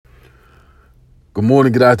Good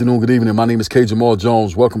morning, good afternoon, good evening. My name is K. Jamal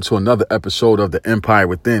Jones. Welcome to another episode of The Empire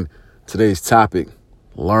Within. Today's topic,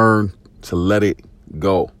 learn to let it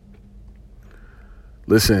go.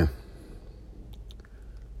 Listen,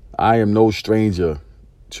 I am no stranger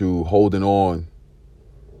to holding on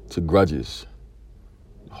to grudges,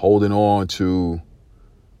 holding on to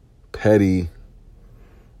petty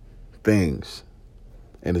things.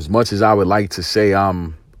 And as much as I would like to say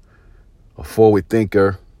I'm a forward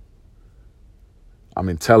thinker, I'm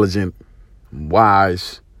intelligent, I'm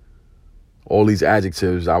wise, all these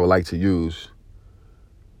adjectives I would like to use.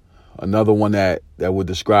 Another one that would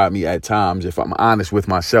describe me at times, if I'm honest with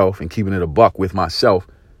myself and keeping it a buck with myself,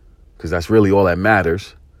 because that's really all that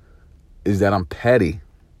matters, is that I'm petty.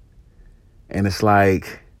 And it's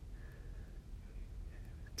like,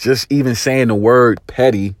 just even saying the word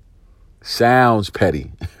petty sounds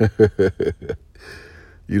petty.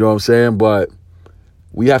 You know what I'm saying? But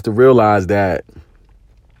we have to realize that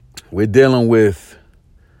we're dealing with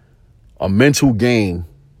a mental game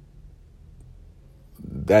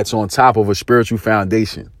that's on top of a spiritual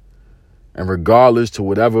foundation. And regardless to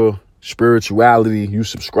whatever spirituality you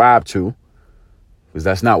subscribe to, because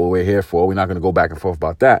that's not what we're here for, we're not going to go back and forth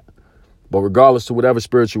about that. But regardless to whatever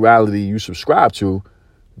spirituality you subscribe to,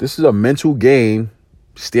 this is a mental game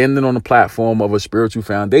standing on the platform of a spiritual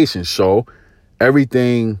foundation. So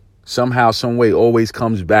everything somehow, some way always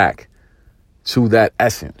comes back to that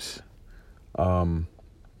essence. And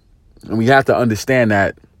we have to understand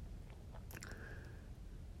that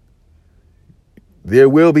there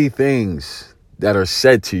will be things that are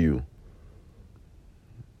said to you,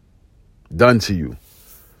 done to you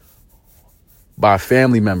by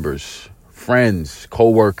family members, friends,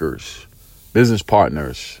 co-workers, business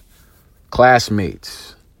partners,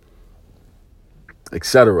 classmates,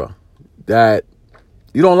 etc., that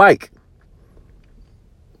you don't like.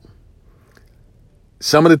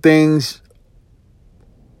 Some of the things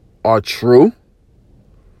are true,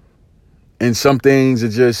 and some things are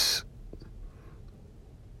just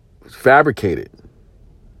fabricated.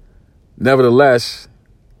 Nevertheless,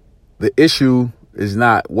 the issue is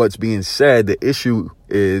not what's being said. The issue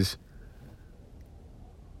is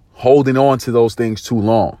holding on to those things too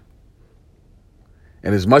long.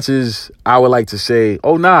 And as much as I would like to say,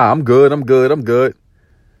 oh, nah, I'm good.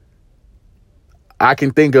 I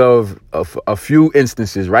can think of a few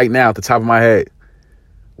instances right now at the top of my head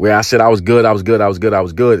where I said I was good.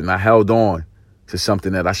 And I held on to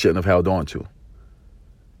something that I shouldn't have held on to.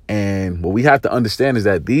 And what we have to understand is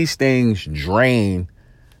that these things drain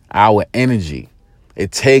our energy.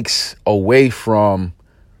 It takes away from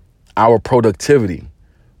our productivity.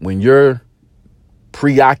 When you're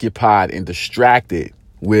preoccupied and distracted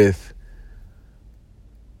with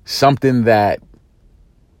something that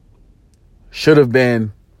should have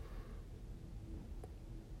been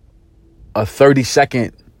a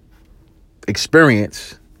 30-second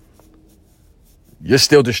experience, you're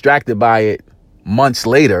still distracted by it months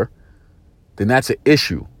later, then that's an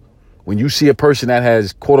issue. When you see a person that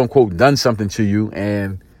has, quote unquote, done something to you,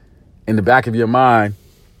 and in the back of your mind,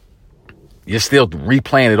 you're still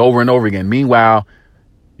replaying it over and over again. Meanwhile,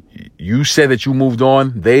 you said that you moved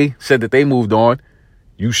on. They said that they moved on.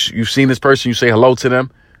 You've seen this person. You say hello to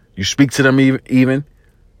them. You speak to them even.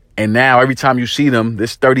 And now every time you see them,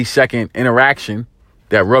 this 30-second interaction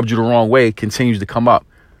that rubbed you the wrong way continues to come up.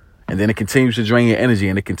 And then it continues to drain your energy,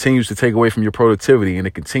 and it continues to take away from your productivity, and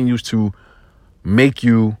it continues to make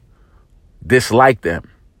you dislike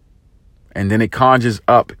them. And then it conjures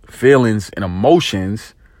up feelings and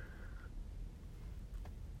emotions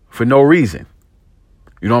for no reason.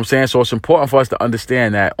 You know what I'm saying? So it's important for us to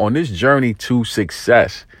understand that on this journey to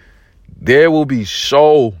success, there will be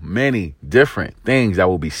so many different things that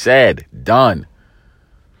will be said, done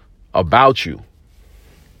about you,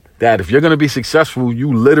 that if you're going to be successful,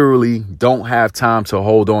 you literally don't have time to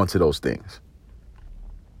hold on to those things.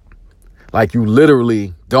 Like, you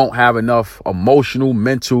literally don't have enough emotional,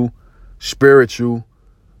 mental, spiritual,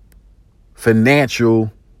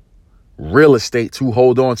 financial, real estate to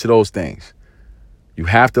hold on to those things. You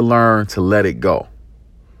have to learn to let it go.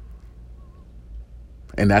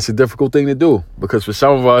 And that's a difficult thing to do, because for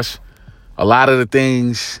some of us, a lot of the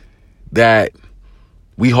things that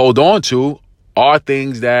we hold on to are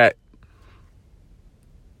things that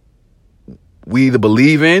we either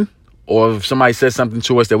believe in, or if somebody says something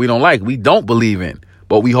to us that we don't like, we don't believe in,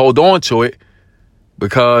 but we hold on to it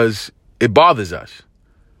because it bothers us.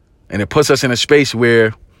 And it puts us in a space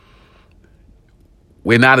where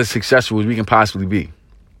we're not as successful as we can possibly be.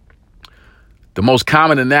 The most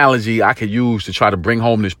common analogy I could use to try to bring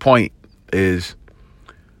home this point is,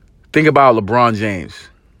 think about LeBron James.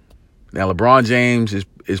 Now, LeBron James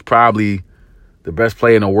is probably the best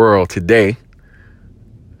player in the world today.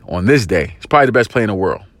 On this day, he's probably the best player in the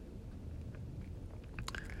world.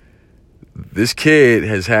 This kid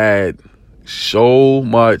has had so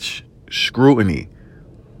much scrutiny,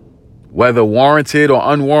 whether warranted or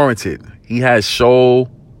unwarranted. He has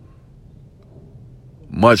so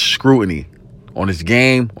much scrutiny on his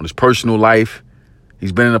game, on his personal life.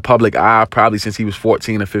 He's been in the public eye probably since he was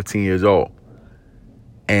 14 or 15 years old.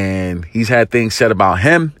 And he's had things said about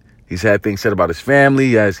him. He's had things said about his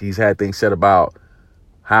family. He's had things said about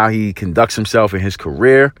how he conducts himself in his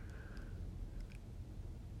career.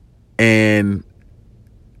 And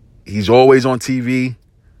he's always on TV,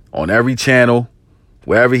 on every channel.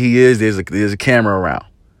 Wherever he is, there's a camera around.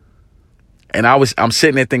 And I'm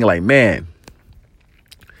sitting there thinking like, man,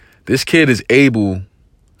 this kid is able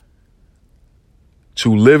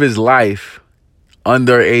to live his life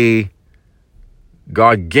under a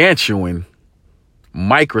gargantuan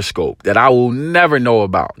microscope that I will never know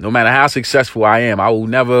about. No matter how successful I am, I will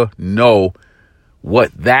never know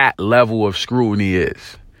what that level of scrutiny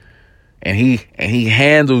is. And he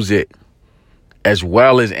handles it as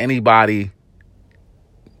well as anybody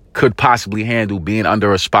could possibly handle being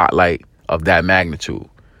under a spotlight of that magnitude.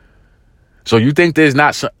 So you think there's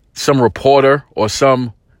not some reporter or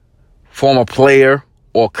some former player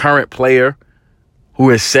or current player who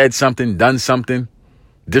has said something, done something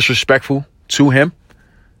disrespectful to him?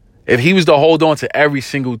 If he was to hold on to every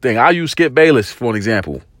single thing, I'll use Skip Bayless for an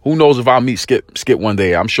example. Who knows if I'll meet Skip one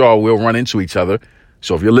day? I'm sure we'll run into each other.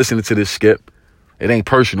 So if you're listening to this, Skip, it ain't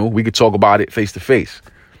personal. We could talk about it face to face.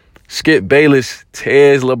 Skip Bayless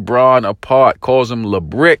tears LeBron apart, calls him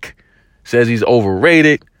LeBrick, says he's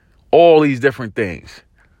overrated, all these different things.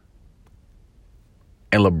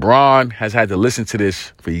 And LeBron has had to listen to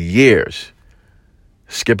this for years.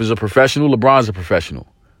 Skip is a professional. LeBron's a professional.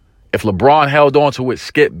 If LeBron held on to what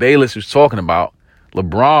Skip Bayless was talking about,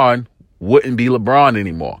 LeBron wouldn't be LeBron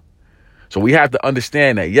anymore. So we have to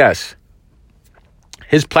understand that, yes,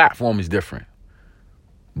 his platform is different.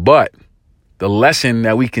 But the lesson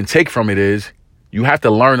that we can take from it is you have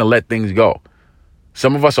to learn to let things go.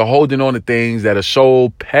 Some of us are holding on to things that are so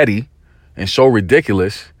petty and so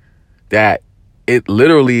ridiculous that it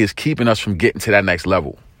literally is keeping us from getting to that next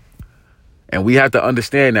level. And we have to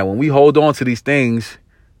understand that when we hold on to these things,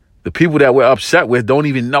 the people that we're upset with don't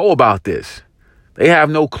even know about this. They have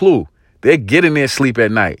no clue. They're getting their sleep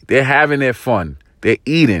at night. They're having their fun. They're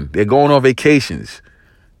eating. They're going on vacations.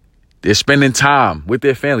 They're spending time with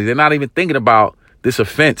their family. They're not even thinking about this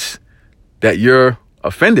offense that you're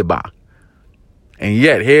offended by. And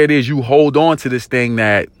yet, here it is, you hold on to this thing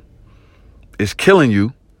that is killing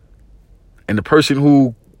you. And the person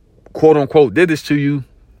who, quote unquote, did this to you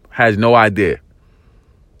has no idea.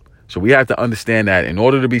 So we have to understand that in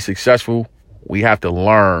order to be successful, we have to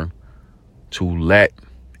learn to let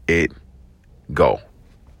it go.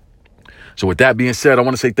 So with that being said, I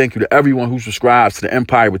want to say thank you to everyone who subscribes to the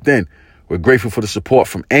Empire Within. We're grateful for the support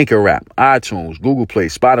from Anchor App, iTunes, Google Play,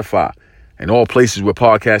 Spotify, and all places where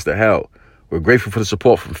podcasts are held. We're grateful for the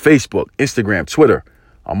support from Facebook, Instagram, Twitter.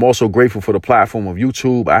 I'm also grateful for the platform of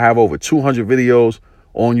YouTube. I have over 200 videos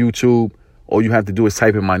on YouTube. All you have to do is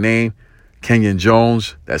type in my name, Kenyon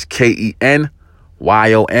Jones. That's Kenyon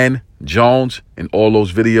Jones. And all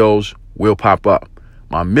those videos will pop up.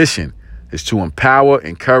 My mission is to empower,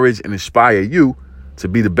 encourage, and inspire you to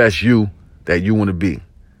be the best you that you want to be.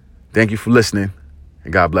 Thank you for listening,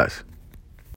 and God bless.